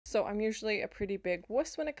So I'm usually a pretty big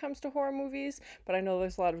wuss when it comes to horror movies, but I know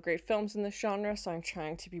there's a lot of great films in this genre, so I'm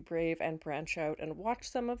trying to be brave and branch out and watch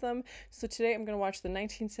some of them. So today I'm going to watch the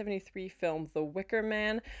 1973 film The Wicker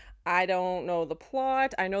Man. I don't know the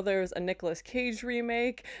plot. I know there's a Nicolas Cage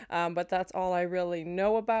remake, but that's all I really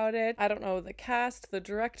know about it. I don't know the cast, the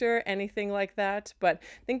director, anything like that, but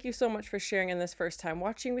thank you so much for sharing in this first time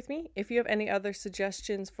watching with me. If you have any other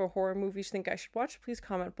suggestions for horror movies you think I should watch, please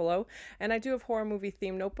comment below. And I do have horror movie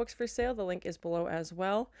themed notebooks for sale. The link is below as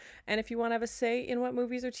well. And if you want to have a say in what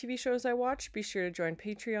movies or TV shows I watch, be sure to join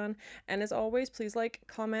Patreon. And as always, please like,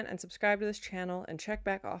 comment, and subscribe to this channel, and check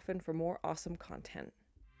back often for more awesome content.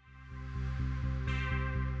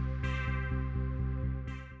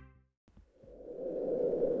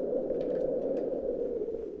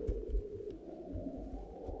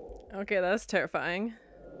 Okay, that's terrifying.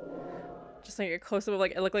 Just like a close-up of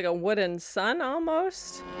like, it looked like a wooden sun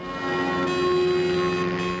almost.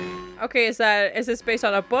 Okay, is this based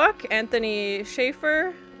on a book? Anthony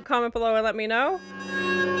Schaefer? Comment below and let me know.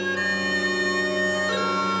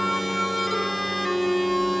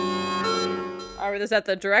 Or is that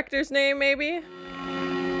the director's name, maybe?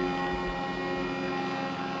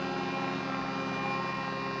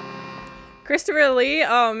 Christopher Lee?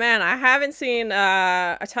 Oh man, I haven't seen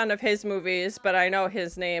a ton of his movies, but I know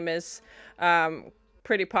his name is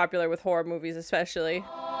pretty popular with horror movies especially.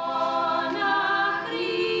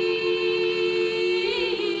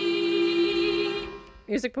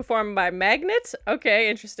 Music performed by Magnet? Okay,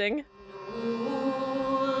 interesting.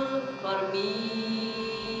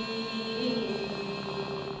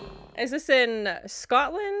 Is this in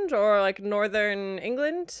Scotland or like northern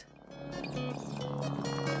England?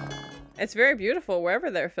 It's very beautiful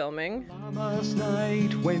wherever they're filming. Last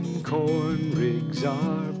night when corn rigs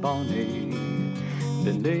are bonny,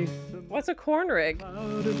 what's a corn rig?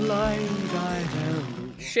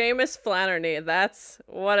 Seamus Flannery. That's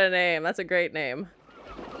what a name. That's a great name.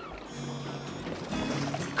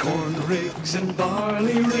 Corn rigs and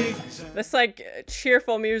barley rigs. This like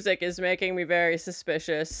cheerful music is making me very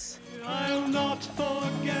suspicious. I'll not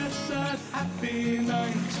forget that happy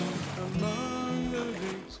night among the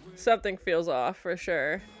rigs. Something feels off for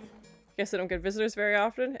sure. Guess I don't get visitors very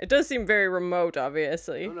often. It does seem very remote,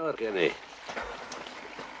 obviously. No, not any.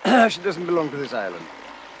 She doesn't belong to this island.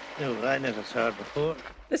 No, I never saw her before.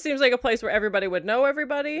 This seems like a place where everybody would know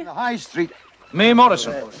everybody. The High Street. May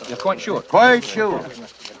Morrison, you're quite sure? Quite sure.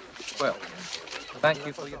 Well, thank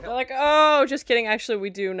you for your They're help. like, oh, just kidding. Actually,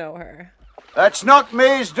 we do know her. That's not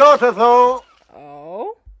May's daughter, though.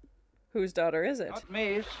 Oh? Whose daughter is it? Not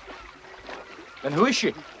May's. Then who is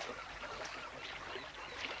she?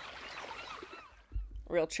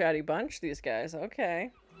 Real chatty bunch, these guys.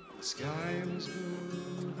 Okay. The sky was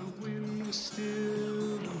blue, the wind was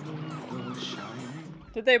still, the moon was shining.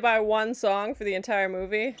 Did they buy one song for the entire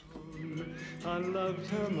movie? I loved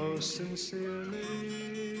her most sincerely.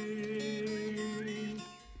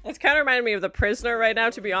 It's kind of reminding me of The Prisoner right now,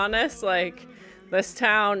 to be honest. Like, this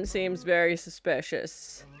town seems very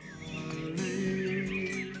suspicious.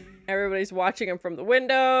 Everybody's watching him from the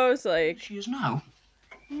windows, like... She is now.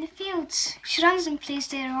 In the fields. She runs and plays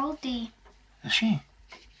there all day. Is she?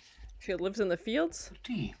 She lives in the fields?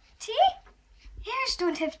 Tea. Tea? Hares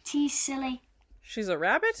don't have tea, silly. She's a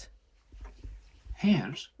rabbit?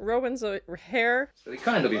 Hares? Rowan's a hare? Very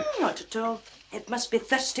kind of you. Not at all. It must be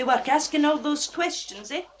thirsty work asking all those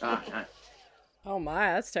questions, eh? Ah. Oh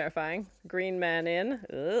my, that's terrifying. Green man in.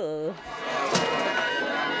 Ugh.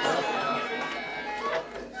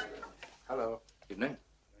 Hello. Evening.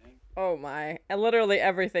 Oh my. And literally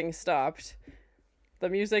everything stopped. The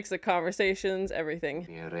music's, the conversations, everything.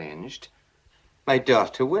 Be arranged. My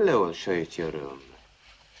daughter Willow will show you to your room.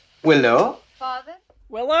 Willow? Father?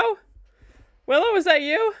 Willow? Willow, is that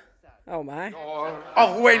you? Oh my.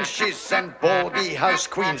 Of wenches and baldy house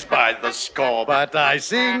queens by the score, but I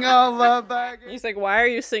sing of the bag. He's like, why are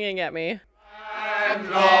you singing at me?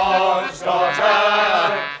 Lord's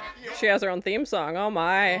daughter. She has her own theme song. Oh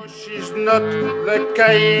my. She's not the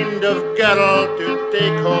kind of girl to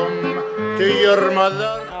take home to your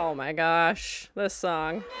mother. Oh my gosh. This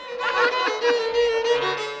song.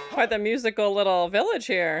 Quite the musical little village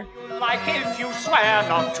here. Like if you swear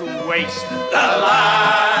not to waste The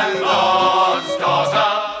landlord's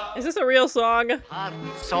daughter. Is this a real song?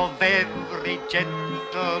 Hearts of every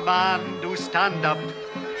gentleman do stand up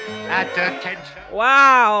at attention.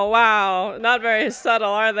 Wow, wow. Not very subtle,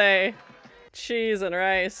 are they? Cheese and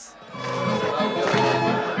rice.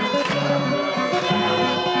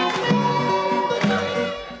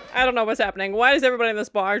 I don't know what's happening. Why does everybody in this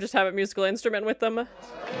bar just have a musical instrument with them?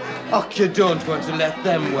 Oh, you don't want to let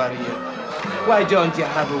them worry you. Why don't you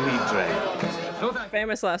have a wee drink?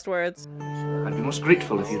 Famous last words. I'd be most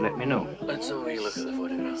grateful if you'd let me know. Let's have a wee look at the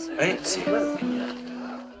photographs. Right?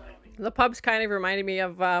 The pubs kind of reminded me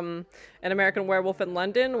of An American Werewolf in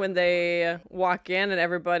London when they walk in and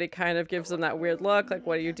everybody kind of gives them that weird look, like,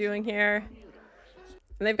 what are you doing here?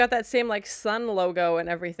 And they've got that same, like, sun logo and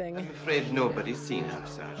everything. I'm afraid nobody's seen her,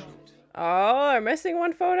 Sergeant. Oh, they're missing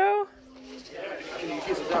one photo?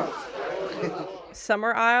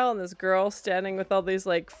 Summerisle and this girl standing with all these,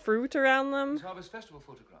 like, fruit around them. Harvest Festival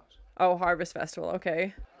photographs. Oh, Harvest Festival,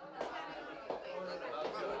 okay.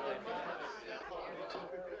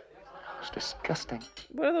 It's disgusting.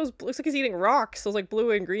 What are those? Looks like he's eating rocks. Those, like,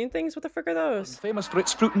 blue and green things? What the frick are those? Famous for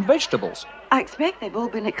its fruit and vegetables. I expect they've all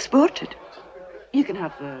been exported. You can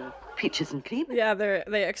have the peaches and cream. Yeah,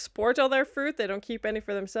 they export all their fruit. They don't keep any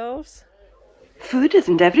for themselves. Food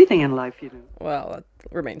isn't everything in life, you know. Well, that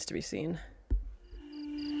remains to be seen.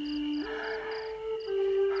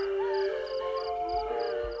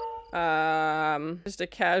 Just a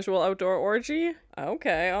casual outdoor orgy?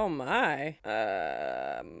 Okay, oh my.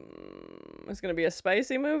 It's gonna be a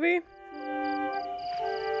spicy movie?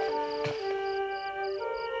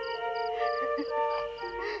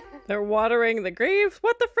 They're watering the grave?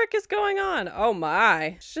 What the frick is going on? Oh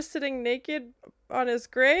my. He's just sitting naked on his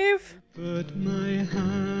grave? Put my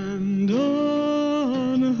hand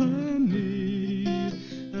on her knee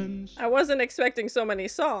and I wasn't expecting so many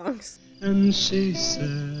songs. she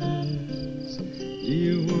says, do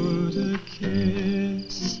you want a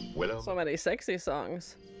kiss? Willow. So many sexy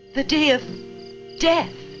songs. The day of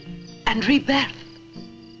death and rebirth.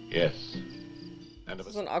 Yes. And This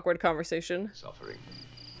is an awkward conversation. suffering.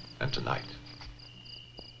 And tonight.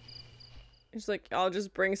 He's like, I'll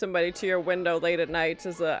just bring somebody to your window late at night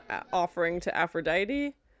as a offering to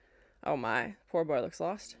Aphrodite. Oh my, poor boy looks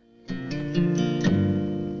lost.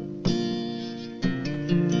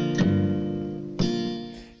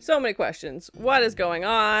 So many questions. What is going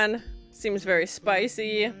on? Seems very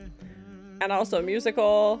spicy. And also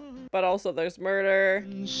musical. But also there's murder.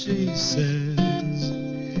 She says,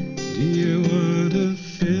 do you want to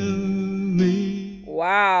fill me?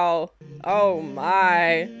 Wow. Oh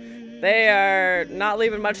my. They are not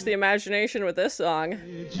leaving much to the imagination with this song.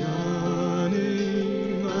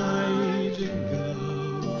 Johnny, my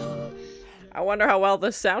jingle. I wonder how well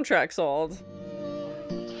this soundtrack sold.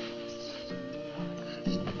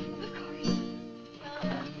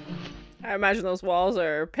 I imagine those walls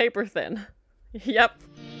are paper thin. Yep.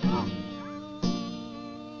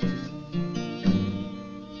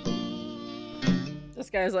 This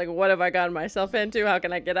guy's like, what have I gotten myself into? How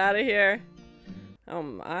can I get out of here? Oh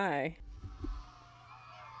my.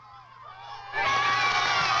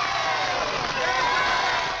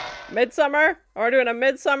 Midsummer? We're doing a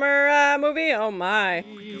Midsummer movie? Oh my.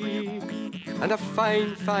 And a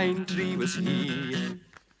fine, fine tree was he.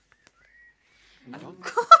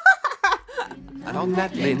 And on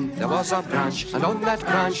that limb there was a branch, and on that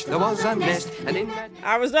branch there was a nest, and in that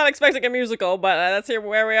I was not expecting a musical, but that's here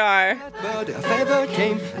where we are. bird a feather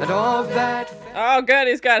came, and of that Oh good,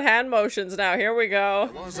 he's got hand motions now. Here we go.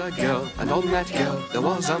 there was a girl, and on that girl there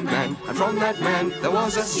was a man, and from that man there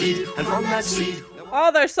was a seed, and from that seed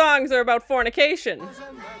All their songs are about fornication.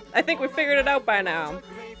 I think we figured it out by now.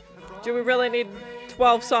 Do we really need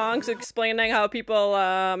 12 songs explaining how people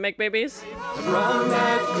make babies? from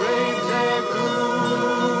that grave there grew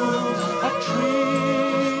a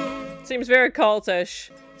tree. Seems very cultish.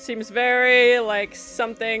 Seems very like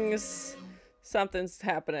something's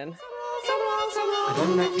happening. And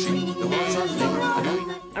on that tree there was a limb, and on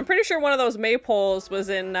that I'm pretty sure one of those maypoles was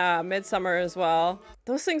in Midsummer as well.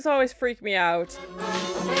 Those things always freak me out.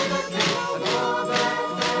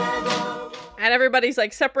 And everybody's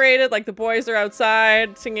like separated, like the boys are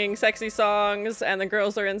outside singing sexy songs and the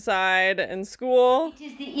girls are inside in school. It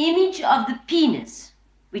is the image of the penis,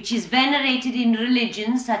 which is venerated in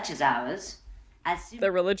religions such as ours. As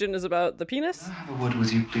Their religion is about the penis. Have a word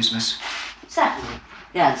with you, please, miss. Certainly.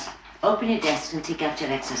 Girls, open your desks and take out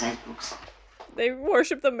your exercise books. They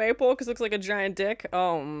worship the maypole because it looks like a giant dick.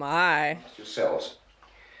 Oh my. Yourselves.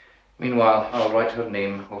 Meanwhile, I'll write her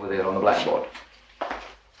name over there on the blackboard.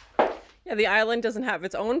 Yeah, the island doesn't have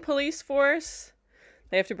its own police force.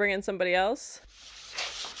 They have to bring in somebody else.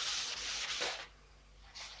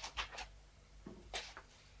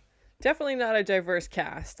 Definitely not a diverse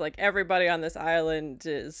cast. Like, everybody on this island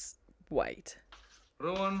is white.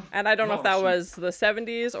 Rowan. And I don't know if that Morrison. was the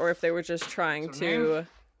 70s or if they were just trying What's her to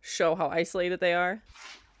show how isolated they are.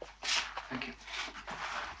 Thank you.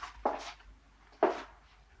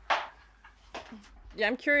 Yeah,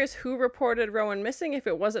 I'm curious who reported Rowan missing if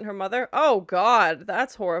it wasn't her mother. Oh God,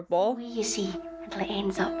 that's horrible. You see, until it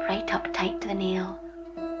ends up right up tight to the nail.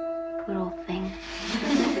 Poor old thing.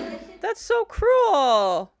 That's so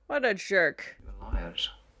cruel. What a jerk. You're liars.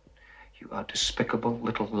 You are despicable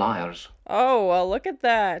little liars. Oh, well, look at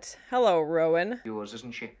that. Hello, Rowan. Yours,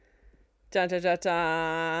 isn't she? Dun dun dun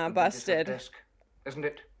dun. Busted. Desk, isn't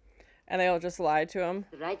it? And they all just lied to him.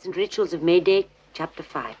 The Rites and Rituals of May Day, Chapter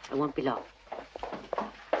 5. I won't be long.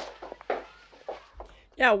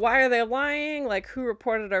 Yeah, why are they lying? Like, who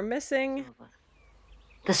reported her missing?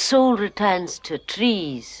 The soul returns to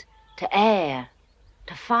trees, to air,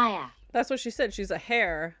 to fire. That's what she said. She's a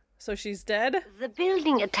hare. So she's dead? The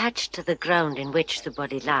building attached to the ground in which the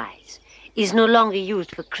body lies is no longer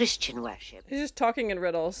used for Christian worship. He's just talking in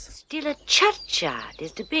riddles. Still, a churchyard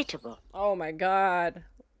is debatable. Oh my God.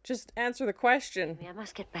 Just answer the question. I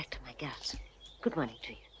must get back to my girls. Good morning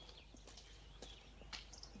to you.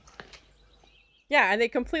 Yeah, and they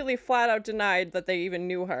completely flat out denied that they even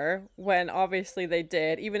knew her, when obviously they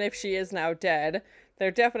did. Even if she is now dead,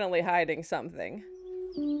 they're definitely hiding something.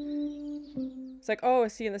 It's like, oh,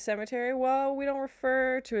 is he in the cemetery? Well, we don't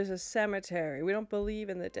refer to it as a cemetery. We don't believe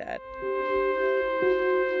in the dead.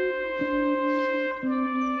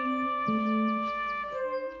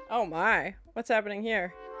 Oh my, what's happening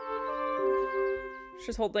here?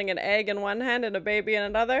 She's holding an egg in one hand and a baby in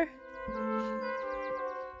another.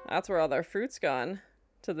 That's where all their fruit's gone.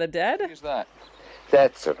 To the dead? Who's that?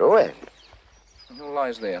 That's Rowan. Who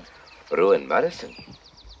lies there? Rowan Morrison.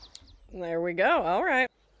 There we go, alright.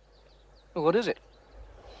 What is it?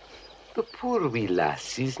 The poor wee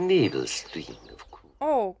lassie's navel string, of course.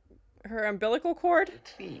 Oh, her umbilical cord?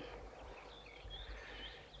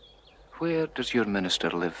 Where does your minister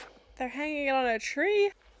live? They're hanging it on a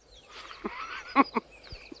tree?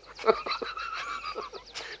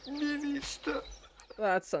 Minister.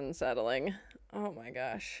 That's unsettling. Oh my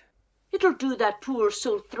gosh. It'll do that poor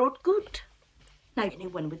sore throat good. Now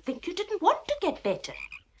anyone would think you didn't want to get better.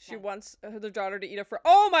 She wants her daughter to eat a frog.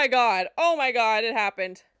 Oh my God! Oh my God! It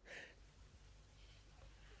happened.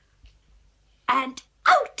 And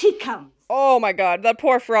out he comes. Oh my God! That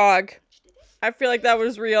poor frog. I feel like that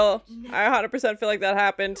was real. I 100% feel like that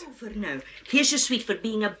happened. For now, here's your sweet for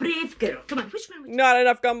being a brave girl. Come on, which one? Not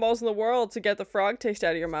enough gumballs in the world to get the frog taste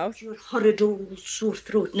out of your mouth. Your horrid old sore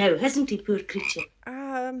throat now, hasn't he, poor creature?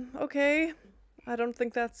 Okay. I don't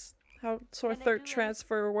think that's how sore throat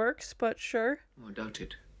transfer works, but sure. Oh, I doubt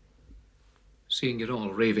it. Seeing it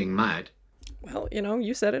all raving mad. Well, you know,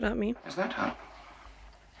 you said it, not me. Is that how?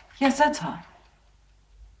 Yes, that's how.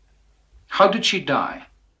 How did she die?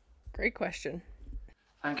 Great question.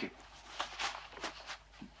 Thank you.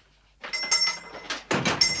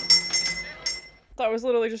 That was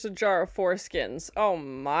literally just a jar of foreskins. Oh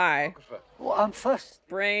my. Well, I'm first.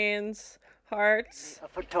 Brains, hearts. A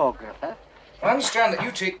photographer. I understand that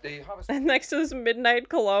you take the harvest. And next to this midnight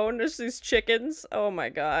cologne, there's these chickens. Oh my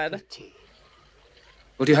God.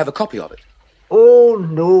 Well, do you have a copy of it? Oh,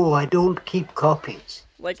 no, I don't keep copies.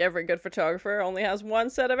 Like every good photographer, only has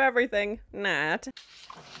one set of everything. Not.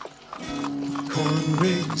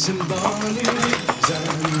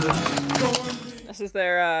 This is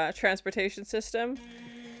their transportation system.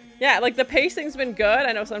 Yeah, like the pacing's been good.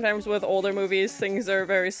 I know sometimes with older movies things are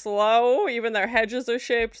very slow. Even their hedges are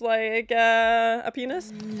shaped like a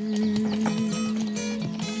penis.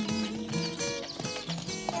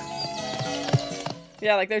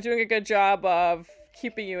 Yeah, like they're doing a good job of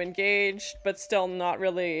keeping you engaged, but still not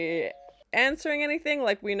really answering anything.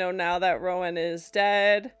 Like we know now that Rowan is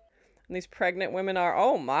dead. And these pregnant women are,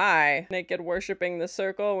 oh my, naked worshipping the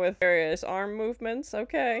circle with various arm movements.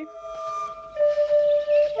 Okay.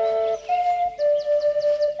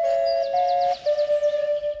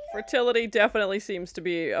 Fertility definitely seems to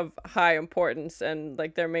be of high importance and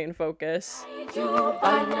like their main focus.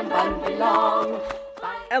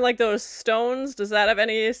 And like those stones, does that have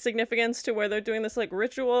any significance to where they're doing this like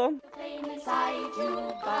ritual?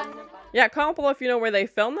 Yeah, comment below if you know where they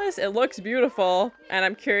filmed this. It looks beautiful, and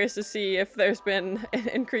I'm curious to see if there's been an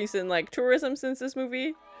increase in like tourism since this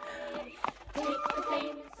movie.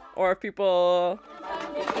 Or if people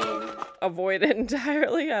avoid it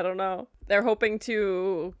entirely, I don't know. They're hoping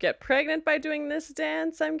to get pregnant by doing this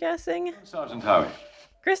dance, I'm guessing. Sergeant Howie.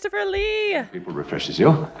 Christopher Lee! People refreshes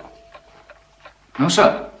you. No,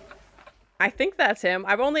 sir. I think that's him.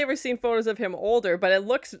 I've only ever seen photos of him older, but it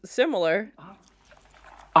looks similar.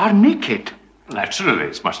 Are naked? Naturally,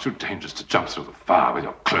 it's much too dangerous to jump through the fire with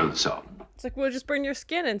your clothes on. It's like, we'll just burn your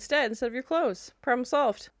skin instead of your clothes. Problem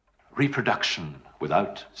solved. Reproduction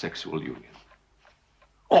without sexual union.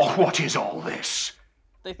 Oh, what is all this?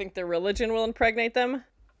 They think their religion will impregnate them?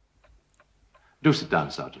 Do sit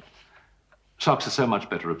down, Sergeant. Shocks are so much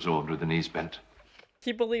better absorbed with the knees bent.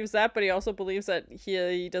 He believes that, but he also believes that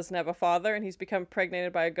he doesn't have a father and he's become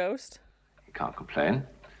impregnated by a ghost. He can't complain.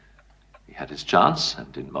 He had his chance,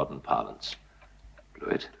 and in modern parlance, blew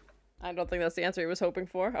it. I don't think that's the answer he was hoping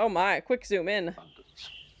for. Oh my, quick zoom in.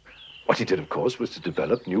 What he did, of course, was to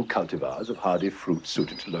develop new cultivars of hardy fruit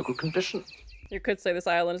suited to local conditions. You could say this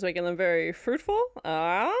island is making them very fruitful.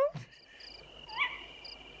 Ah.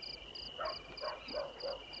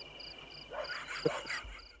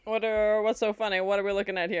 What's so funny? What are we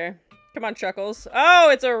looking at here? Come on, Chuckles. Oh,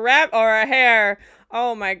 it's a rat or a hare.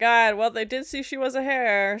 Oh my god. Well, they did see she was a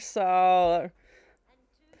hare, so...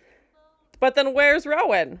 But then where's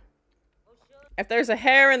Rowan? If there's a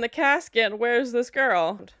hare in the casket, where's this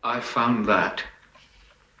girl? I found that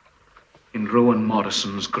in Rowan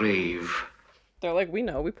Morrison's grave. They're like, we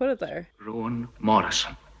know, we put it there. Rowan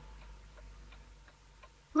Morrison.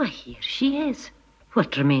 Why, here she is.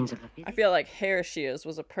 What remains of her? I feel like here she is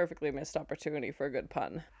was a perfectly missed opportunity for a good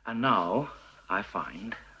pun. And now I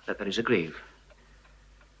find that there is a grave.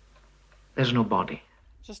 There's no body.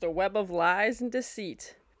 Just a web of lies and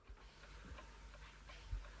deceit.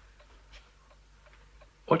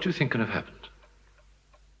 What do you think can have happened?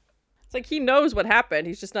 It's like he knows what happened,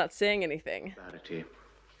 he's just not saying anything. Barbarity,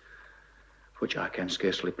 which I can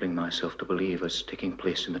scarcely bring myself to believe is taking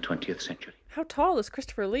place in the 20th century. How tall is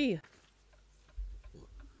Christopher Lee?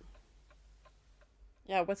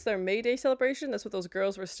 Yeah, what's their May Day celebration? That's what those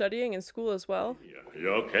girls were studying in school as well.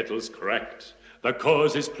 Your kettle's correct. The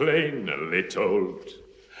cause is plainly told.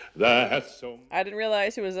 There hath so... I didn't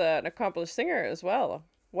realize he was an accomplished singer as well.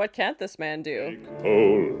 What can't this man do?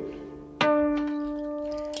 Hold.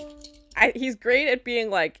 He's great at being,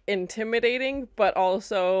 like, intimidating, but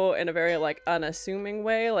also in a very, like, unassuming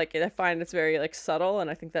way. Like, I find it's very, like, subtle, and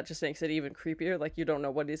I think that just makes it even creepier. Like, you don't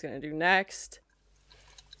know what he's gonna do next.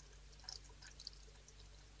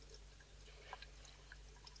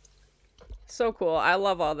 So cool. I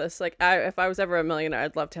love all this. Like, if I was ever a millionaire,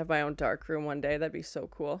 I'd love to have my own dark room one day. That'd be so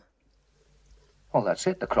cool. Well, that's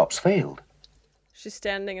it. The crop's failed. She's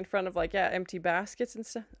standing in front of, like, yeah, empty baskets and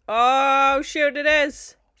stuff. Oh, shoot, it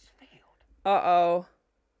is! Uh-oh.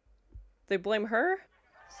 They blame her?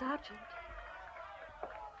 Sergeant.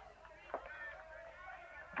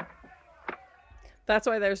 That's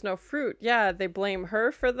why there's no fruit. Yeah, they blame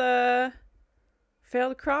her for the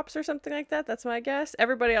failed crops or something like that. That's my guess.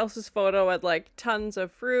 Everybody else's photo had, like, tons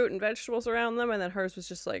of fruit and vegetables around them, and then hers was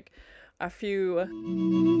just, like, a few...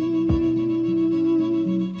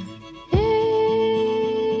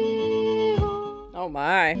 Oh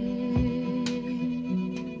my.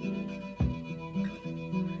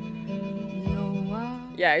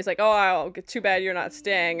 Yeah, he's like, oh, too bad you're not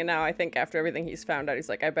staying. And now I think after everything he's found out, he's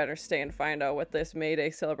like, I better stay and find out what this May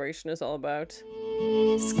Day celebration is all about.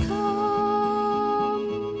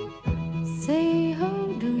 Say how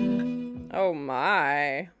do. Oh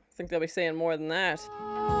my. I think they'll be saying more than that.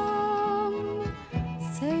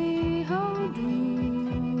 Say how do.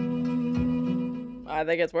 I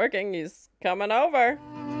think it's working. He's coming over.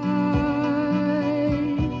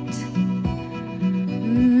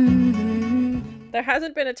 There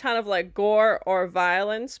hasn't been a ton of, like, gore or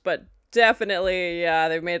violence, but definitely, yeah,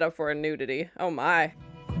 they've made up for a nudity. Oh my.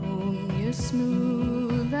 Comb you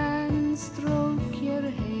smooth and stroke your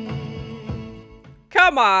hair.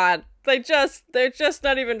 Come on! They're just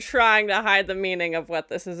not even trying to hide the meaning of what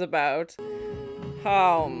this is about.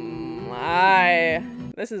 Oh my.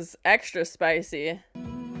 This is extra spicy.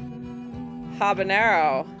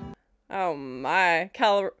 Habanero. Oh my.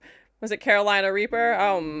 Was it Carolina Reaper?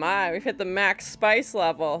 Oh my, we've hit the max spice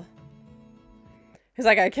level. He's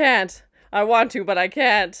like, I can't. I want to, but I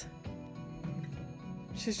can't.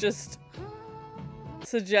 She's just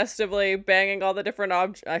suggestively banging all the different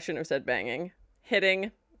objects. I shouldn't have said banging.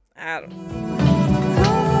 Hitting. I don't know.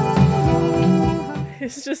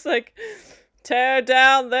 It's just like, tear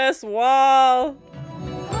down this wall.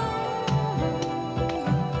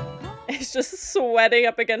 He's just sweating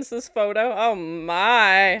up against this photo. Oh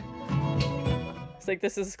my. It's like,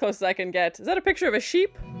 this is as close as I can get. Is that a picture of a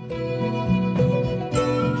sheep?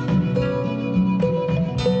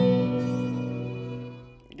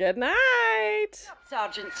 Good night.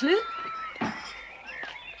 Sergeant Sleuth.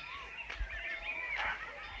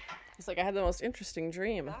 It's like, I had the most interesting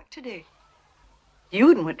dream. Back today. You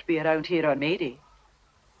wouldn't want to be around here on May Day.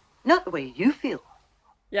 Not the way you feel.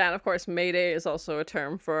 Yeah, and of course, May Day is also a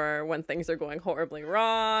term for when things are going horribly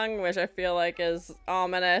wrong, which I feel like is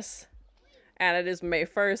ominous. And it is May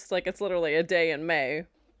 1st, like, it's literally a day in May.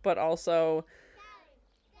 But also,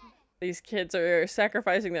 These kids are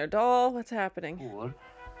sacrificing their doll. What's happening?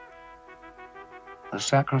 The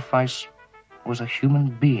sacrifice was a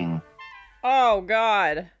human being. Oh,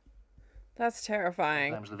 God. That's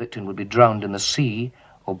terrifying. Sometimes the victim would be drowned in the sea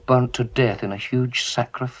or burnt to death in a huge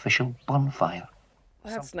sacrificial bonfire.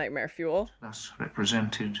 That's nightmare fuel. Thus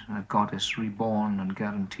represented a goddess reborn and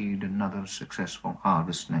guaranteed another successful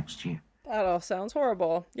harvest next year. That all sounds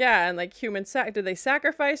horrible. Yeah, and like did they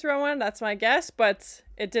sacrifice Rowan? That's my guess, but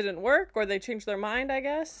it didn't work, or they changed their mind, I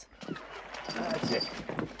guess. That's it.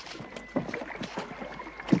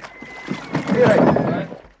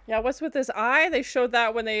 Yeah, what's with this eye? They showed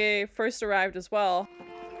that when they first arrived as well.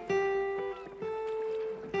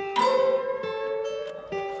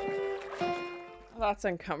 That's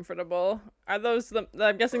uncomfortable. Are those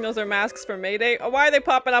I'm guessing those are masks for Mayday? Oh, why are they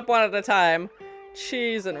popping up one at a time?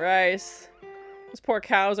 Cheese and rice. Those poor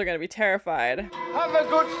cows are gonna be terrified. Have a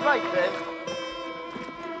good sleep then.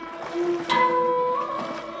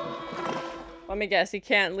 Let me guess, he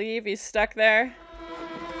can't leave, he's stuck there.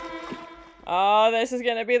 Oh, this is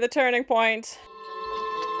gonna be the turning point.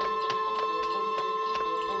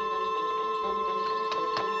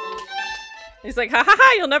 He's like, ha ha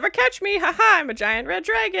ha, you'll never catch me, ha ha, I'm a giant red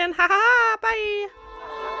dragon, ha ha ha, bye.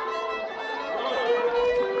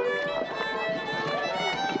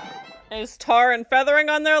 Is tar and feathering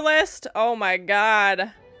on their list? Oh my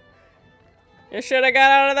god. You should have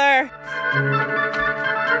got out of there.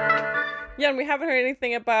 Yeah, and we haven't heard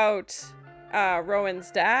anything about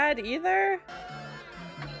Rowan's dad either.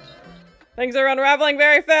 Things are unraveling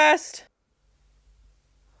very fast.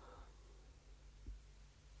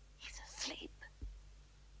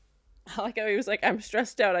 I like how he was like, I'm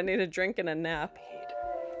stressed out, I need a drink and a nap.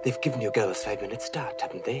 They've given you girls 5 minutes start,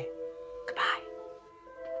 haven't they? Goodbye.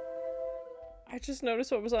 I just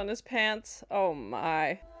noticed what was on his pants. Oh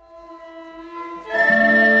my.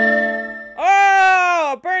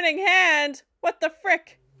 Oh, a burning hand! What the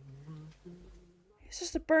frick? It's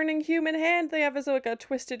just a burning human hand they have as like a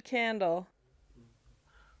twisted candle.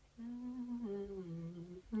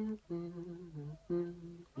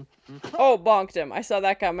 Oh, bonked him. I saw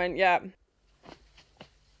that coming. Yeah.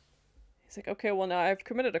 He's like, okay, well now I've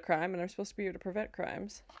committed a crime and I'm supposed to be here to prevent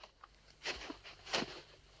crimes.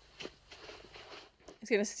 He's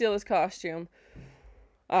gonna steal his costume.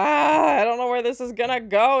 I don't know where this is gonna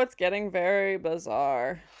go. It's getting very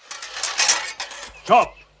bizarre.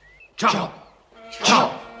 Chop! Chop!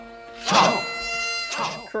 Chop! Chop!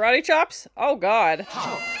 Karate chops? Oh god.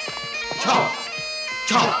 Chop!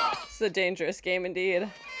 Chop! This is a dangerous game indeed.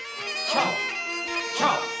 Chop!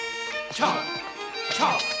 Chop! Chop!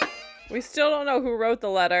 Chop! We still don't know who wrote the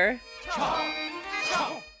letter. Chop!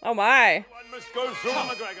 Chop! Oh my. One must go through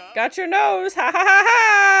MacGreagor. Got your nose. Ha ha ha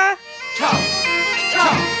ha. Chop!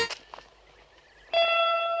 Chop!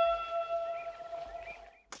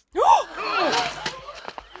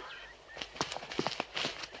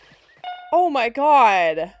 Oh my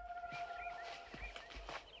god.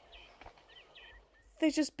 They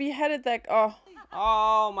just beheaded that.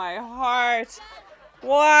 Oh my heart.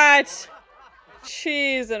 What?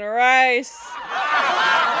 Cheese and rice.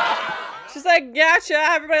 She's like, gotcha.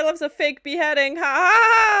 Everybody loves a fake beheading. Ha ha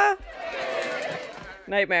ha.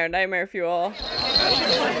 Nightmare fuel.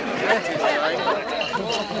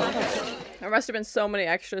 There must have been so many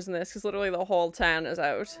extras in this because literally the whole town is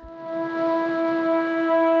out.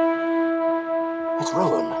 What's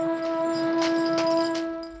Rowan?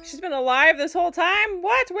 She's been alive this whole time?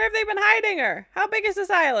 What? Where have they been hiding her? How big is this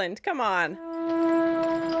island? Come on.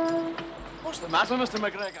 What's the matter, Mr.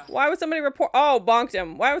 MacGregor? Why would somebody report? Oh, bonked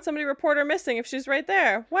him. Why would somebody report her missing if she's right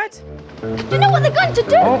there? What? You know what they're going to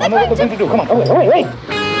do? Oh, I know what they're going to do. Come on, hurry.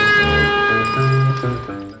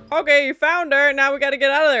 Okay, you found her. Now we gotta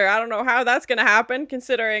get out of there. I don't know how that's gonna happen,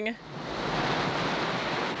 considering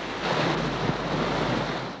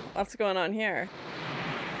what's going on here.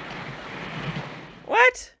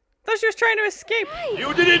 What? I thought she was trying to escape.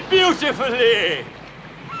 You did it beautifully!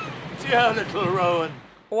 Dear little Rowan.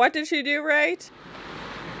 What did she do right?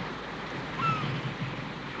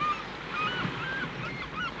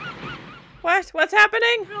 What? What's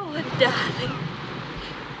happening? Rowan, darling.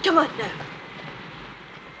 Come on now.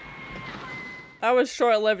 That was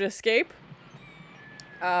short-lived escape.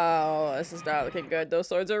 Oh, this is not looking good. Those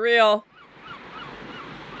swords are real.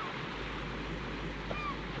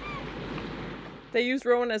 They used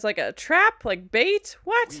Rowan as like a trap, like bait?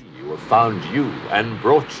 What? We have found you and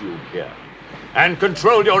brought you here, and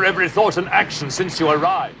controlled your every thought and action since you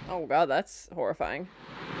arrived. Oh god, that's horrifying.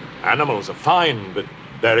 Animals are fine, but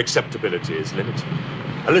their acceptability is limited.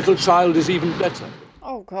 A little child is even better.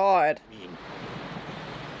 Oh god.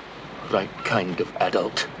 Right kind of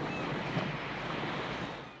adult.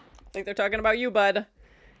 think they're talking about you, bud.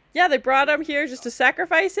 Yeah, they brought him here just to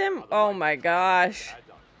sacrifice him? Oh my gosh.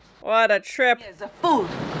 What a trip. He's a fool.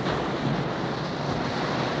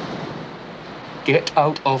 Get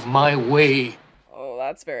out of my way. Oh,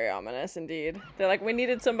 that's very ominous indeed. They're like, we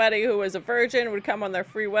needed somebody who was a virgin, would come on their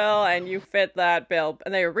free will, and you fit that bill.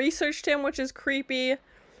 And they researched him, which is creepy.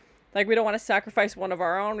 Like, we don't want to sacrifice one of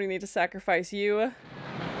our own, we need to sacrifice you.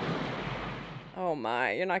 Oh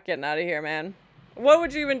my, you're not getting out of here, man. What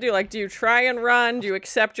would you even do? Like, do you try and run? Do you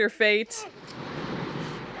accept your fate?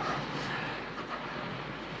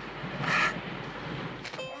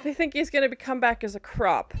 They think he's gonna come back as a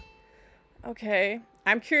crop. Okay.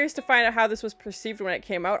 I'm curious to find out how this was perceived when it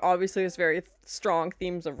came out. Obviously, there's very strong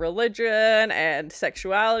themes of religion and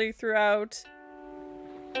sexuality throughout.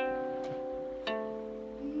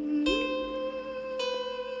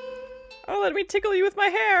 Oh, let me tickle you with my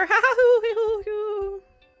hair.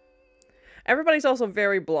 Everybody's also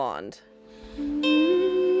very blonde.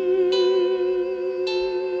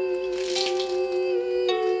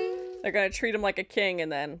 They're gonna treat him like a king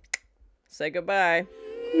and then say goodbye.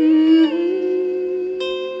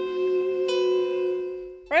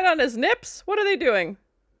 Right on his nips? What are they doing?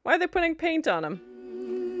 Why are they putting paint on him?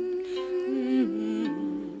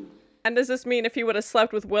 And does this mean if he would have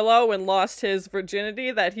slept with Willow and lost his virginity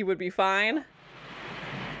that he would be fine?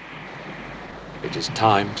 It is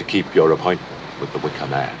time to keep your appointment with the Wicker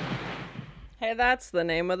Man. Hey, that's the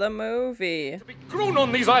name of the movie. Grown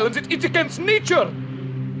on these islands, it's against nature!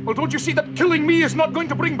 Well, don't you see that killing me is not going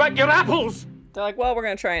to bring back your apples? They're like, well, we're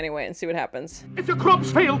gonna try anyway and see what happens. If your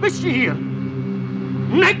crops fail this year,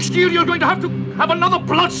 next year you're going to have another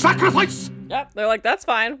blood sacrifice! Yep, they're like, that's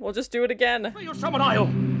fine, we'll just do it again. Your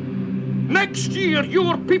Summerisle. Next year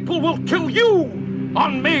your people will kill you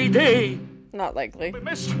on May Day! Not likely.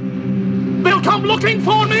 They'll come looking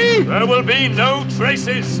for me! There will be no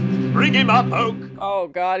traces! Bring him up, Oak! Oh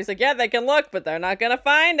god, he's like, yeah, they can look, but they're not gonna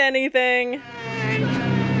find anything!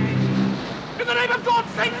 In the name of God,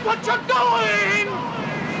 think what you're doing!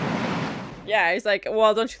 Yeah, he's like,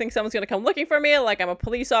 well, don't you think someone's gonna come looking for me? Like, I'm a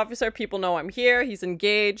police officer, people know I'm here, he's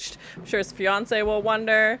engaged. I'm sure his fiance will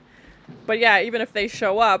wonder. But yeah, even if they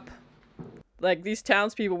show up, like, these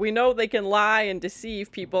townspeople, we know they can lie and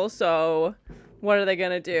deceive people, so what are they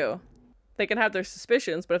gonna do? They can have their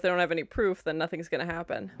suspicions, but if they don't have any proof, then nothing's gonna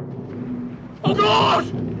happen. Oh God!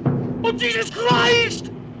 Oh Jesus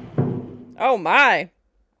Christ! Oh my!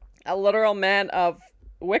 A literal man of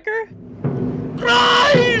Wicker?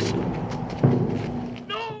 Christ!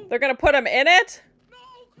 No! They're gonna put him in it? No,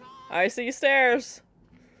 I see stairs.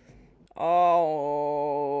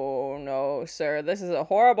 Oh no, sir. This is a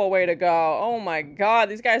horrible way to go. Oh my god,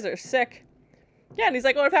 these guys are sick. Yeah, and he's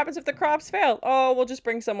like, what happens if the crops fail? Oh, we'll just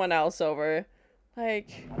bring someone else over.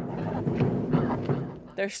 Like,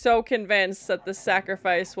 they're so convinced that the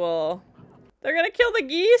sacrifice will... They're gonna kill the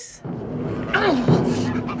geese?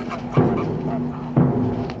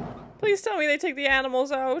 Please tell me they take the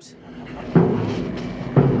animals out.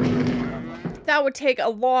 That would take a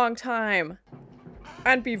long time.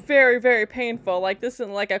 And be very, very painful. Like, this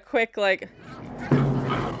isn't like a quick, like...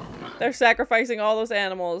 They're sacrificing all those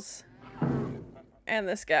animals. And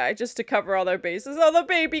this guy, just to cover all their bases. Oh, the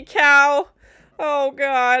baby cow! Oh,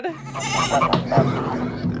 God.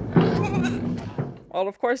 Well,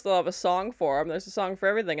 of course they'll have a song for him. There's a song for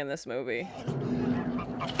everything in this movie.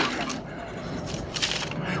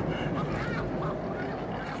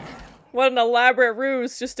 What an elaborate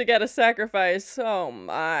ruse just to get a sacrifice. Oh,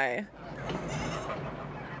 my.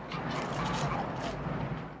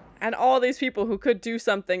 And all these people who could do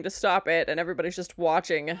something to stop it, and everybody's just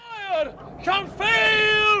watching. Shall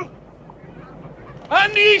fail,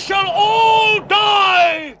 and ye shall all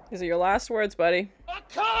die! These are your last words, buddy.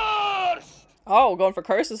 Accursed! Oh, going for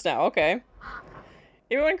curses now, okay.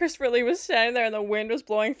 Even when Christopher Lee was standing there and the wind was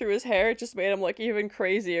blowing through his hair, it just made him look even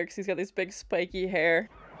crazier because he's got these big spiky hair.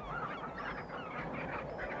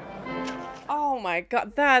 Oh my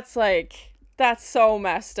god, that's so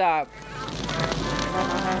messed up.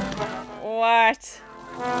 What?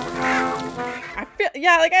 I feel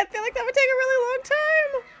like that would take a really long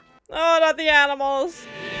time. Oh, not the animals.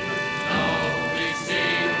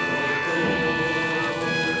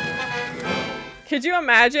 Could you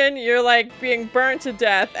imagine you're like being burnt to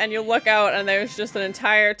death and you look out and there's just an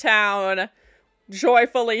entire town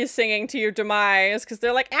joyfully singing to your demise because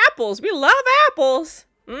they're like, apples, we love apples.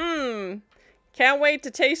 Can't wait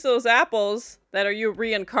to taste those apples that are you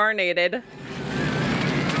reincarnated.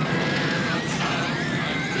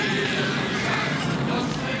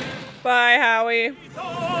 Bye, Howie.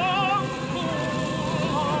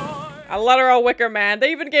 A literal Wicker Man.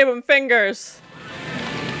 They even gave him fingers.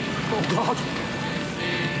 Oh, God!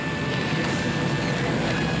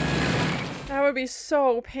 That would be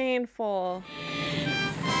so painful.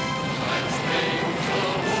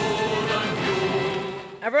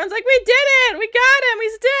 Everyone's like, we did it! We got him!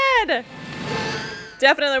 He's dead!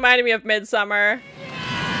 Definitely reminded me of Midsummer.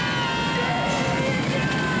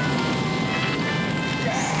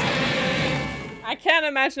 I can't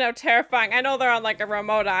imagine how terrifying. I know they're on like a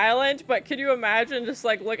remote island, but could you imagine just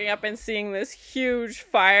like looking up and seeing this huge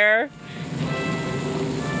fire?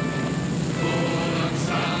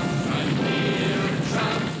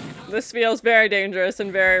 This feels very dangerous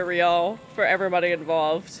and very real for everybody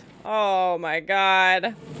involved. Oh my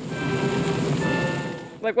god.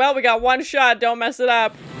 Like, well, we got one shot, don't mess it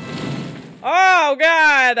up. Oh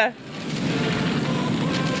god!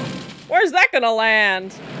 Where's that gonna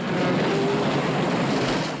land?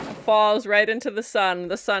 Falls right into the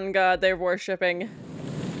sun god they're worshipping.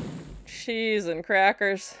 Cheese and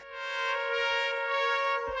crackers.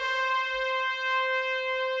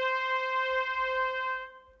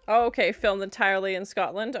 Oh, okay, filmed entirely in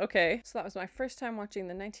Scotland. Okay. So that was my first time watching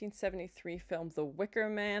the 1973 film The Wicker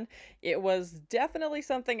Man. It was definitely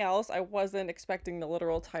something else. I wasn't expecting the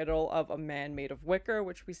literal title of A Man Made of Wicker,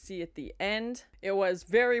 which we see at the end. It was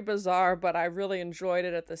very bizarre, but I really enjoyed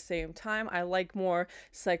it at the same time. I like more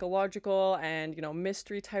psychological and, you know,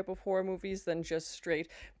 mystery type of horror movies than just straight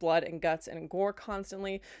blood and guts and gore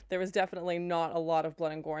constantly. There was definitely not a lot of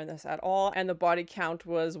blood and gore in this at all, and the body count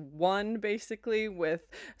was 1, basically, with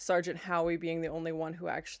Sergeant Howie being the only one who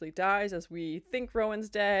actually dies, as we think Rowan's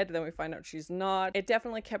dead, then we find out she's not. It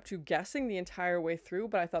definitely kept you guessing the entire way through,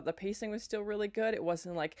 but I thought the pacing was still really good. It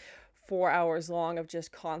wasn't like 4 hours long of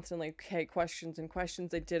just constantly, okay, questions and questions.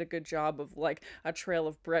 They did a good job of like a trail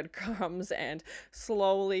of breadcrumbs and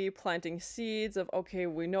slowly planting seeds of, okay,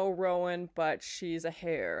 we know Rowan, but she's a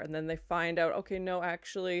hare. And then they find out, okay, no,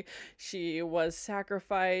 actually she was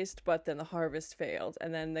sacrificed, but then the harvest failed.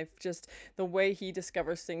 And then they've just, the way he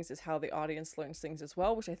discovers things is how the audience learns things as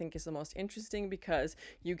well, which I think is the most interesting because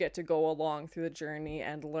you get to go along through the journey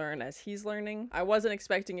and learn as he's learning. I wasn't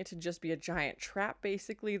expecting it to just be a giant trap,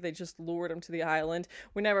 basically. They just lured him to the island.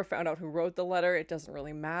 We never found out who wrote the letter. It doesn't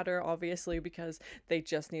really matter, obviously, because they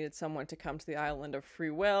just needed someone to come to the island of free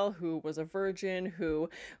will, who was a virgin, who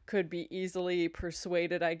could be easily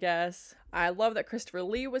persuaded, I guess. I love that Christopher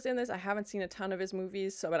Lee was in this. I haven't seen a ton of his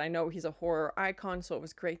movies, but I know he's a horror icon, so it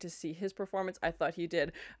was great to see his performance. I thought he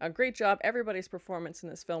did a great job. Everybody's performance in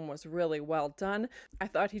this film was really well done. I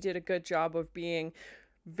thought he did a good job of being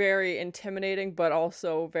very intimidating, but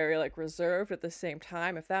also very like reserved at the same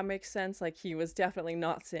time, if that makes sense. Like, he was definitely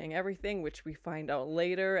not saying everything, which we find out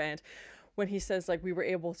later. And when he says, like, we were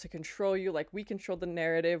able to control you, like, we controlled the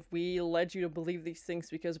narrative, we led you to believe these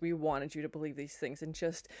things because we wanted you to believe these things, and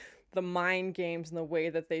just the mind games and the way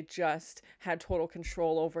that they just had total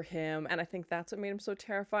control over him. And I think that's what made him so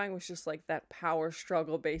terrifying, was just like that power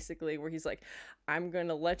struggle, basically, where he's like, I'm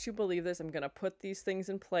gonna let you believe this, I'm gonna put these things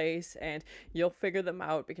in place and you'll figure them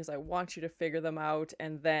out because I want you to figure them out,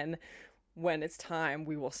 and then when it's time,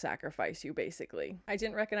 we will sacrifice you, basically. I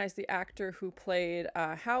didn't recognize the actor who played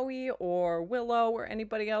Howie or Willow or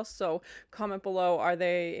anybody else, so comment below, are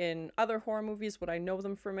they in other horror movies? Would I know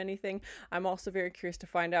them from anything? I'm also very curious to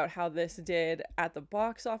find out how this did at the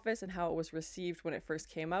box office and how it was received when it first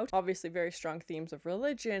came out. Obviously very strong themes of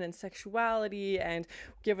religion and sexuality, and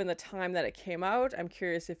given the time that it came out, I'm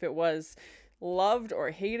curious if it was loved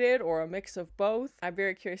or hated or a mix of both. I'm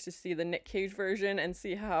very curious to see the Nick Cage version and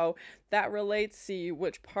see how that relates, see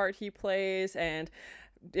which part he plays, and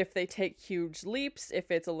if they take huge leaps,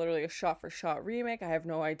 if it's literally a shot-for-shot remake. I have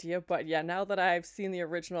no idea, but yeah, now that I've seen the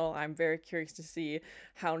original, I'm very curious to see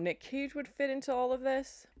how Nick Cage would fit into all of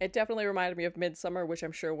this. It definitely reminded me of Midsummer, which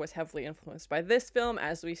I'm sure was heavily influenced by this film,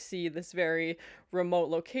 as we see this very remote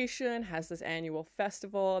location has this annual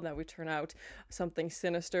festival, and then we turn out something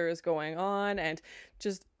sinister is going on, and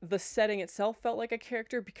just the setting itself felt like a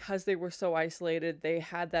character because they were so isolated. They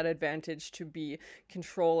had that advantage to be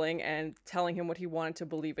controlling and telling him what he wanted to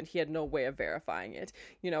believe, and he had no way of verifying it.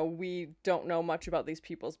 You know, we don't know much about these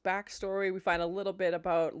people's backstory. We find a little bit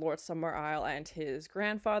about Lord Summerisle and his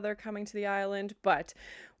grandfather coming to the island, but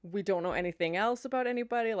we don't know anything else about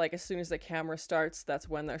anybody. Like, as soon as the camera starts, that's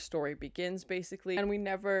when their story begins, basically. And we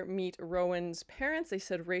never meet Rowan's parents. They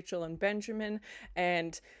said Rachel and Benjamin,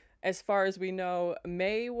 and as far as we know,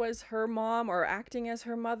 May was her mom or acting as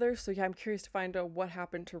her mother. So yeah, I'm curious to find out what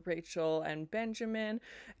happened to Rachel and Benjamin,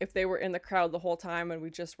 if they were in the crowd the whole time and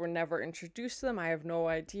we just were never introduced to them. I have no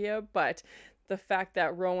idea, but the fact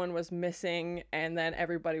that Rowan was missing and then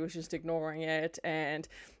everybody was just ignoring it, and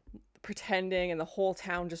pretending, and the whole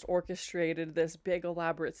town just orchestrated this big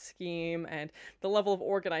elaborate scheme, and the level of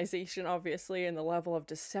organization obviously and the level of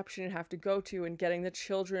deception you have to go to and getting the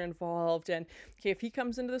children involved. And okay, if he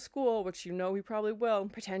comes into the school, which you know he probably will,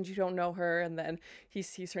 pretend you don't know her, and then he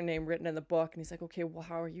sees her name written in the book and he's like, okay, well,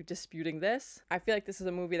 how are you disputing this? I feel like this is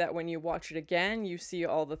a movie that when you watch it again, you see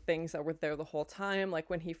all the things that were there the whole time, like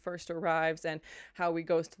when he first arrives and how he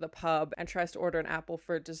goes to the pub and tries to order an apple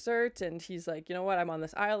for dessert, and he's like, you know what, I'm on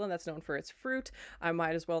this island that's known for its fruit, I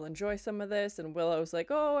might as well enjoy some of this. And Willow's like,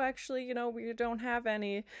 oh, actually, you know, we don't have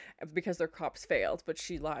any, because their crops failed, but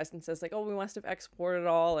she lies and says like, oh, we must have exported it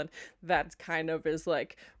all, and that kind of is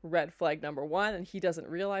like red flag number one, and he doesn't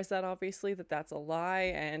realize that obviously that that's a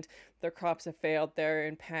lie, and their crops have failed. They're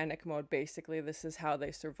in panic mode basically. This is how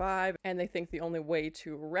they survive, and they think the only way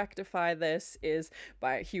to rectify this is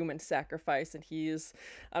by human sacrifice, and he's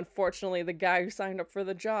unfortunately the guy who signed up for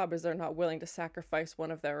the job, is they're not willing to sacrifice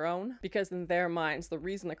one of their own, because in their minds the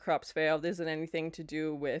reason the crops failed isn't anything to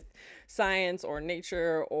do with science or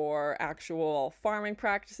nature or actual farming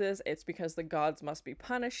practices. It's because the gods must be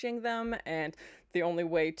punishing them, and the only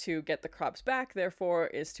way to get the crops back, therefore,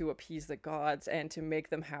 is to appease the gods and to make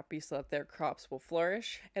them happy so that their crops will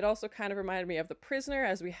flourish. It also kind of reminded me of The Prisoner,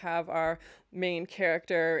 as we have our main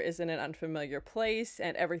character is in an unfamiliar place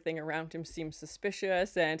and everything around him seems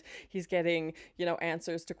suspicious, and he's getting, you know,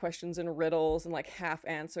 answers to questions and riddles and like half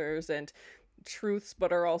answers and truths,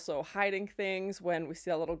 but are also hiding things. When we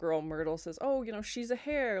see that little girl, Myrtle says, oh, you know, she's a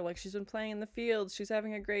hare, like she's been playing in the fields, she's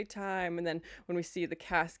having a great time. And then when we see the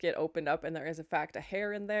casket opened up and there is in fact a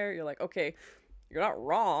hare in there, you're like, okay, you're not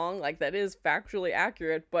wrong, like that is factually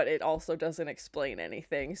accurate, but it also doesn't explain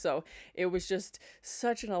anything. So it was just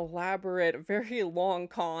such an elaborate, very long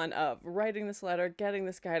con of writing this letter, getting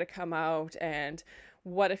this guy to come out, and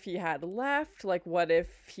what if he had left? Like, what if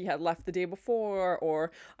he had left the day before? Or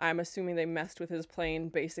I'm assuming they messed with his plane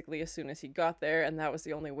basically as soon as he got there, and that was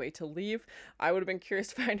the only way to leave. I would have been curious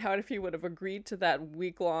to find out if he would have agreed to that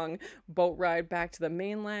week-long boat ride back to the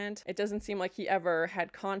mainland. It doesn't seem like he ever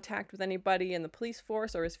had contact with anybody in the police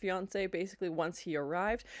force or his fiance basically once he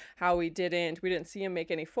arrived. We didn't see him make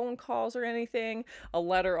any phone calls or anything. A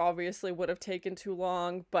letter obviously would have taken too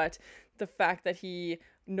long, but the fact that he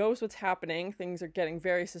knows what's happening, things are getting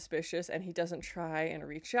very suspicious, and he doesn't try and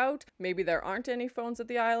reach out. Maybe there aren't any phones at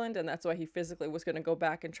the island, and that's why he physically was going to go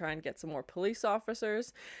back and try and get some more police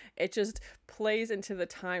officers. It just plays into the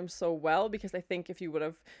time so well, because I think if you would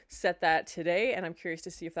have set that today, and I'm curious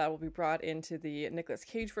to see if that will be brought into the Nicolas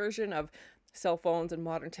Cage version of cell phones and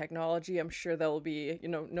modern technology, I'm sure there will be, you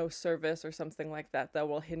know, no service or something like that that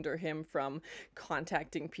will hinder him from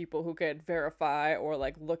contacting people who could verify or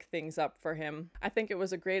like look things up for him. I think it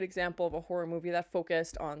was a great example of a horror movie that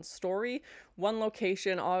focused on story, one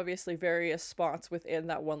location, obviously various spots within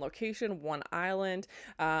that one location, one island,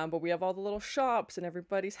 but we have all the little shops and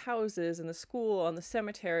everybody's houses and the school and the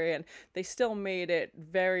cemetery, and they still made it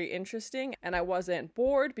very interesting, and I wasn't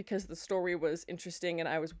bored because the story was interesting and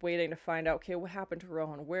I was waiting to find out, okay, what happened to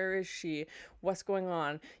Rowan? Where is she? What's going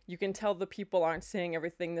on? You can tell the people aren't saying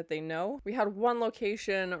everything that they know. We had one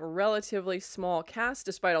location, a relatively small cast,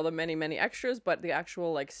 despite all the many, many extras, but the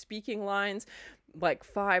actual like speaking lines, like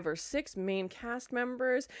 5 or 6 main cast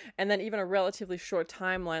members, and then even a relatively short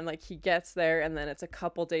timeline, like he gets there and then it's a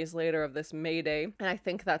couple days later of this May Day. And I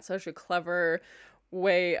think that's such a clever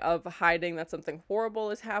way of hiding that something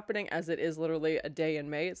horrible is happening, as it is literally a day in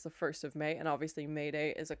May. It's the 1st of May, and obviously May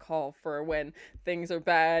Day is a call for when things are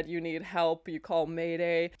bad, you need help, you call May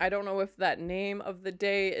Day. I don't know if that name of the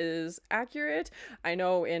day is accurate. I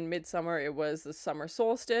know in Midsummer it was the summer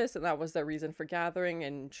solstice, and that was the reason for gathering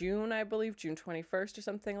in June, I believe, June 21st or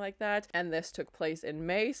something like that, and this took place in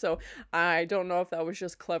May, so I don't know if that was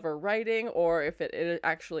just clever writing or if it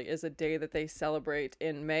actually is a day that they celebrate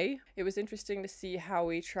in May. It was interesting to see how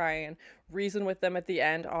we try and reason with them at the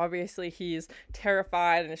end. Obviously he's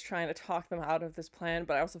terrified and is trying to talk them out of this plan,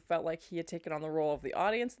 but I also felt like he had taken on the role of the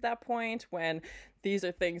audience at that point, when these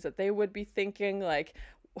are things that they would be thinking, like,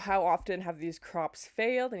 how often have these crops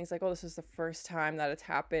failed? And he's like, oh, this is the first time that it's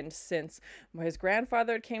happened since his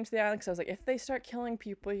grandfather came to the island. Because I was like, if they start killing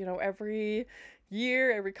people, you know, every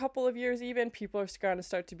year, every couple of years even, people are going to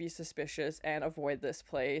start to be suspicious and avoid this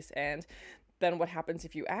place. And then what happens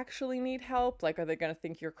if you actually need help? Like, are they going to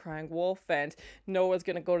think you're crying wolf, and no one's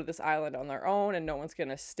going to go to this island on their own and no one's going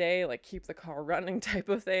to stay, like keep the car running type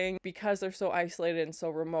of thing? Because they're so isolated and so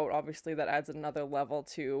remote, obviously that adds another level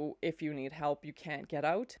to if you need help, you can't get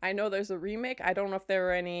out. I know there's a remake. I don't know if there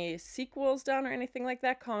were any sequels done or anything like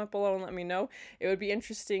that. Comment below and let me know. It would be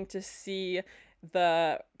interesting to see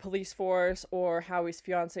the police force or Howie's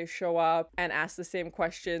fiance show up and ask the same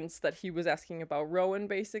questions that he was asking about Rowan,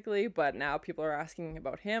 basically, but now people are asking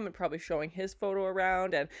about him and probably showing his photo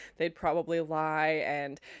around, and they'd probably lie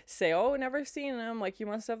and say, oh, never seen him, like, you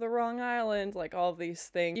must have the wrong island, like, all these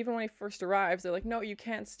things. Even when he first arrives, they're like, no, you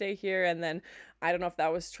can't stay here, and then I don't know if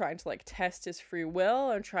that was trying to, like, test his free will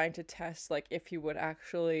and trying to test, like, if he would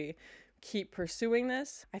actually keep pursuing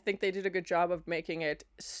this. I think they did a good job of making it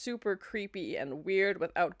super creepy and weird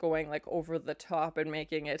without going like over the top and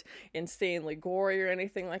making it insanely gory or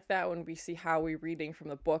anything like that. When we see Howie reading from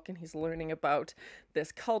the book and he's learning about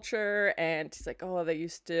this culture, and he's like, oh, they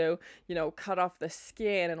used to, you know, cut off the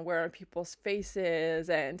skin and wear on people's faces,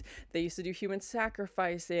 and they used to do human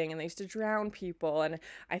sacrificing, and they used to drown people. And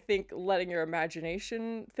I think letting your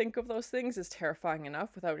imagination think of those things is terrifying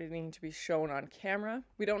enough without it needing to be shown on camera.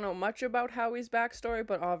 We don't know much about Howie's backstory,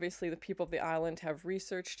 but obviously the people of the island have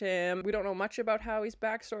researched him. We don't know much about Howie's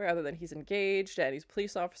backstory other than he's engaged and he's a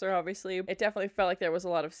police officer, obviously. It definitely felt like there was a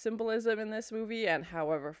lot of symbolism in this movie, and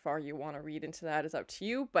however far you want to read into that is up to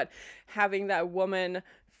you, but having that woman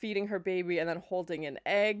feeding her baby and then holding an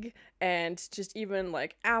egg, and just even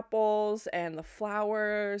like apples and the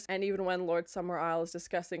flowers, and even when Lord Summerisle is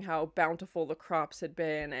discussing how bountiful the crops had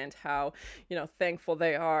been and how, you know, thankful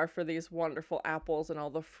they are for these wonderful apples and all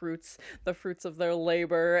the fruits of their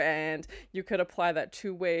labor, and you could apply that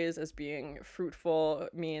two ways, as being fruitful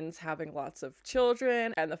means having lots of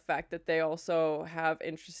children, and the fact that they also have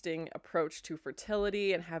interesting approach to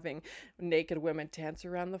fertility and having naked women dance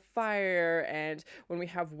around the fire. And when we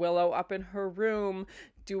have Willow up in her room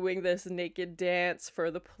doing this naked dance for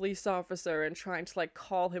the police officer and trying to like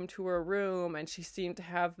call him to her room, and she seemed to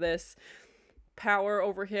have this power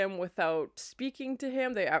over him without speaking to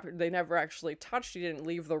him. They never actually touched. He didn't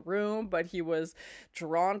leave the room, but he was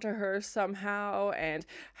drawn to her somehow, and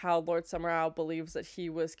how Lord Summerisle believes that he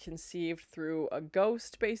was conceived through a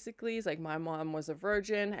ghost, basically. He's like, my mom was a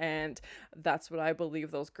virgin, and that's what I believe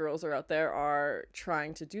those girls are out there are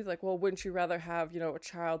trying to do. Like, well, wouldn't you rather have, you know, a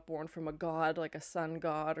child born from a god, like a sun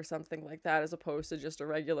god or something like that, as opposed to just a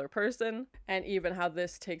regular person? And even how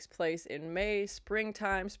this takes place in May,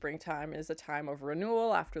 springtime. Springtime is a time of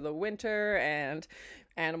renewal after the winter, and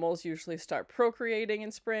animals usually start procreating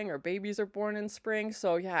in spring, or babies are born in spring.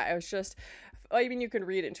 So yeah, it was just, I mean, you can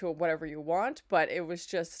read into it whatever you want, but it was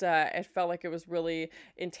just it felt like it was really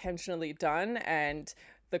intentionally done, and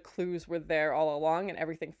the clues were there all along, and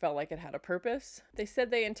everything felt like it had a purpose. They said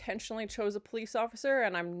they intentionally chose a police officer,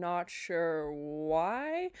 and I'm not sure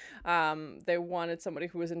why. They wanted somebody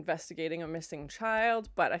who was investigating a missing child,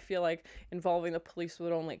 but I feel like involving the police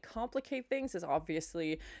would only complicate things, as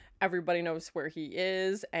obviously everybody knows where he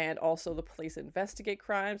is, and also the police investigate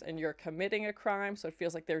crimes, and you're committing a crime, so it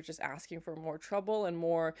feels like they're just asking for more trouble and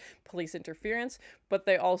more police interference. But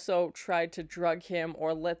they also tried to drug him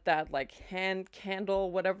or lit that like hand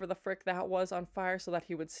candle, whatever the frick that was, on fire so that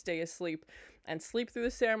he would stay asleep and sleep through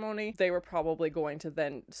the ceremony. They were probably going to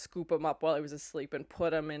then scoop him up while he was asleep and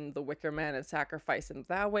put him in the Wicker Man and sacrifice him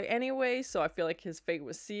that way anyway, so I feel like his fate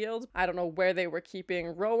was sealed. I don't know where they were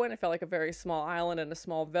keeping Rowan. It felt like a very small island and a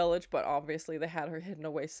small village, but obviously they had her hidden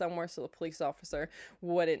away somewhere so the police officer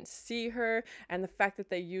wouldn't see her. And the fact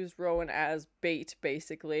that they used Rowan as bait,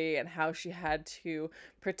 basically, and how she had to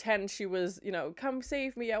pretend she was, you know, come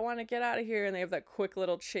save me, I want to get out of here, and they have that quick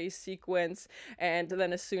little chase sequence, and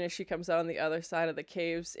then as soon as she comes out on the other side of the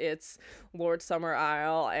caves, it's Lord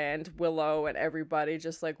Summerisle and Willow and everybody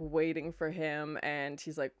just like waiting for him, and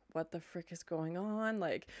he's like, what the frick is going on?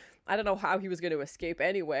 Like, I don't know how he was going to escape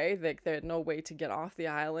anyway. Like, they had no way to get off the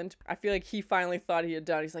island. I feel like he finally thought he had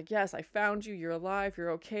done. He's like, yes, I found you. You're alive.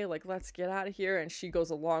 You're okay. Like, let's get out of here. And she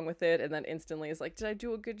goes along with it, and then instantly is like, did I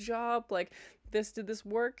do a good job? Like, did this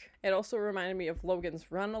work? It also reminded me of Logan's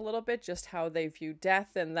Run a little bit, just how they view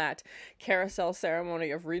death and that carousel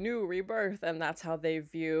ceremony of renew, rebirth, and that's how they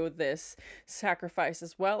view this sacrifice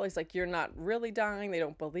as well. He's like, you're not really dying. They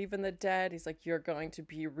don't believe in the dead. He's like, you're going to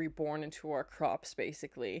be reborn into our crops,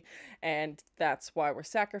 basically, and that's why we're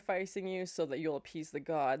sacrificing you, so that you'll appease the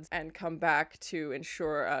gods and come back to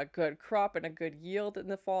ensure a good crop and a good yield in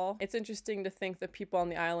the fall. It's interesting to think that people on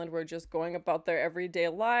the island were just going about their everyday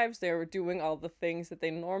lives. They were doing all the things that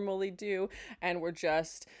they normally do, and were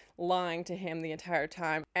just lying to him the entire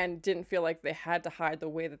time and didn't feel like they had to hide the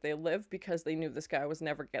way that they live because they knew this guy was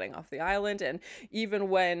never getting off the island. And even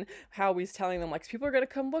when Howie's telling them, like, people are gonna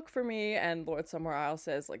come look for me, and Lord Summerisle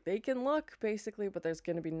says, like, they can look basically, but there's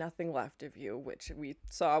gonna be nothing left of you, which we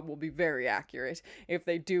saw will be very accurate. If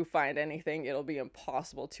they do find anything, it'll be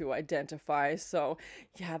impossible to identify. So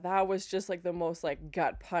yeah, that was just like the most like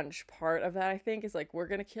gut punch part of that, I think, is like, we're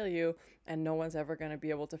gonna kill you and no one's ever gonna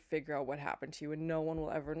be able to figure out what happened to you, and no one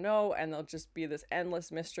will ever know, and there'll just be this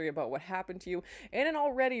endless mystery about what happened to you in an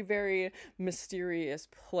already very mysterious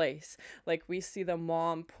place. Like, we see the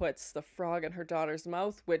mom puts the frog in her daughter's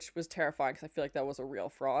mouth, which was terrifying because I feel like that was a real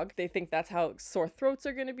frog. They think that's how sore throats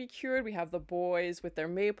are going to be cured. We have the boys with their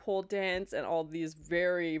maypole dance and all these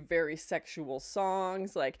very, very sexual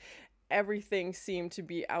songs. Like, everything seemed to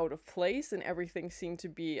be out of place and everything seemed to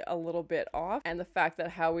be a little bit off. And the fact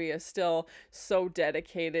that Howie is still so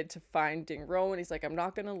dedicated to finding Rowan, he's like, I'm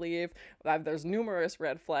not gonna leave. There's numerous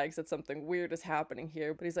red flags that something weird is happening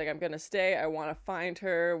here, but he's like, I'm gonna stay. I want to find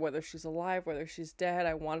her, whether she's alive, whether she's dead.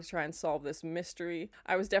 I want to try and solve this mystery.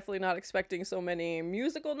 I was definitely not expecting so many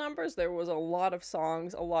musical numbers. There was a lot of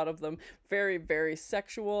songs, a lot of them very, very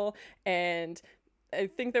sexual, and I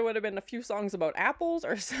think there would have been a few songs about apples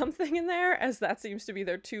or something in there, as that seems to be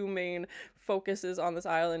their two main focuses on this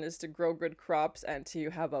island, is to grow good crops and to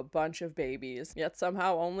have a bunch of babies. Yet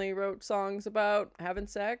somehow only wrote songs about having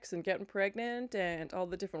sex and getting pregnant and all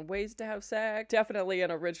the different ways to have sex. Definitely an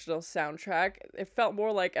original soundtrack. It felt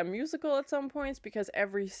more like a musical at some points because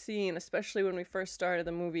every scene, especially when we first started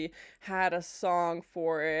the movie, had a song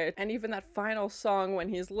for it. And even that final song when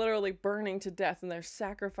he's literally burning to death and they're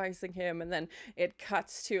sacrificing him, and then it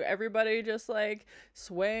cuts to everybody just like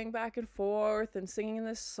swaying back and forth and singing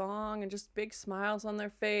this song and just big smiles on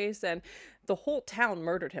their face, and the whole town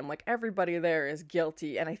murdered him. Like, everybody there is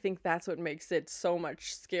guilty, and I think that's what makes it so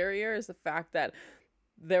much scarier, is the fact that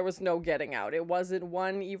there was no getting out. It wasn't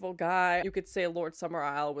one evil guy. You could say Lord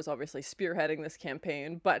Summerisle was obviously spearheading this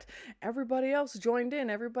campaign, but everybody else joined in,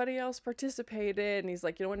 everybody else participated, and he's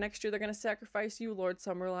like, you know what, next year they're going to sacrifice you, Lord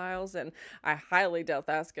Summerisle, and I highly doubt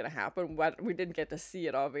that's going to happen. We didn't get to see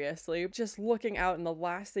it, obviously. Just looking out, and the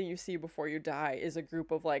last thing you see before you die is a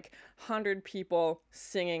group of like 100 people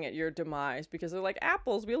singing at your demise because they're like,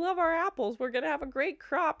 apples, we love our apples, we're going to have a great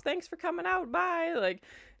crop, thanks for coming out, bye. Like,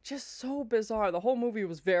 just so bizarre. The whole movie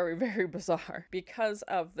was very, very bizarre. Because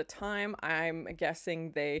of the time, I'm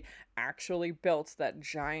guessing they actually built that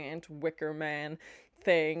giant Wicker Man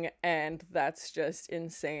thing, and that's just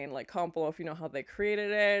insane. Like, comment below if you know how they created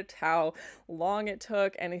it, how long it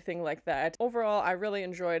took, anything like that. Overall, I really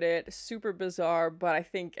enjoyed it. Super bizarre, but I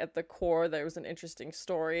think at the core there was an interesting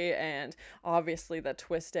story, and obviously the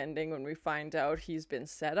twist ending when we find out he's been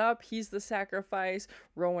set up, he's the sacrifice,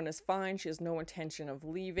 Rowan is fine, she has no intention of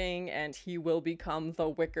leaving, and he will become the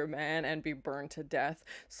Wicker Man and be burned to death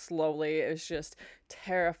slowly. It's just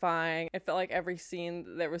terrifying. It felt like every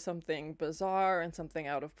scene there was something bizarre and something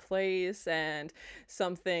out of place and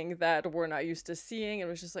something that we're not used to seeing. It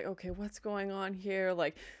was just like, okay, what's going on here?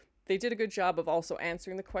 Like, they did a good job of also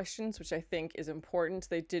answering the questions, which I think is important.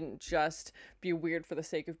 They didn't just be weird for the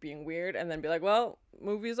sake of being weird and then be like, well,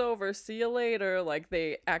 movie's over, see you later. Like,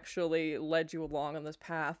 they actually led you along on this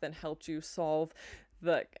path and helped you solve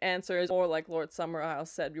the answers, or like Lord Summerisle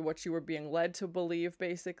said, what you were being led to believe,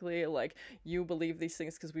 basically. Like, you believe these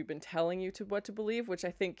things because we've been telling you what to believe, which I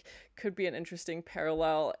think could be an interesting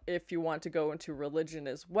parallel if you want to go into religion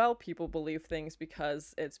as well. People believe things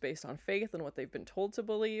because it's based on faith and what they've been told to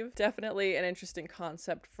believe. Definitely an interesting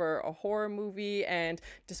concept for a horror movie, and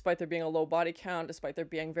despite there being a low body count, despite there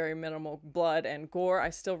being very minimal blood and gore, I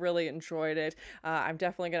still really enjoyed it. I'm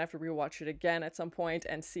definitely gonna have to rewatch it again at some point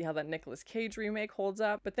and see how that Nicolas Cage remake holds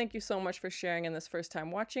up. But thank you so much for sharing in this first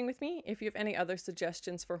time watching with me. If you have any other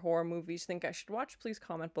suggestions for horror movies you think I should watch, please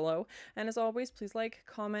comment below. And as always, please like,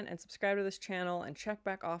 comment, and subscribe to this channel, and check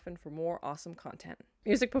back often for more awesome content.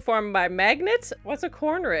 Music performed by Magnet? What's a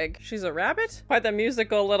corn rig? She's a rabbit? Quite the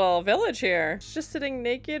musical little village here. She's just sitting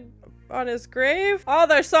naked on his grave. All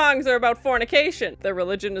their songs are about fornication. Their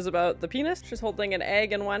religion is about the penis. She's holding an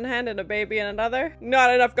egg in one hand and a baby in another.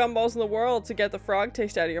 Not enough gumballs in the world to get the frog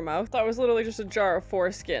taste out of your mouth. That was literally just a jar of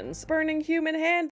foreskins. Burning human hand.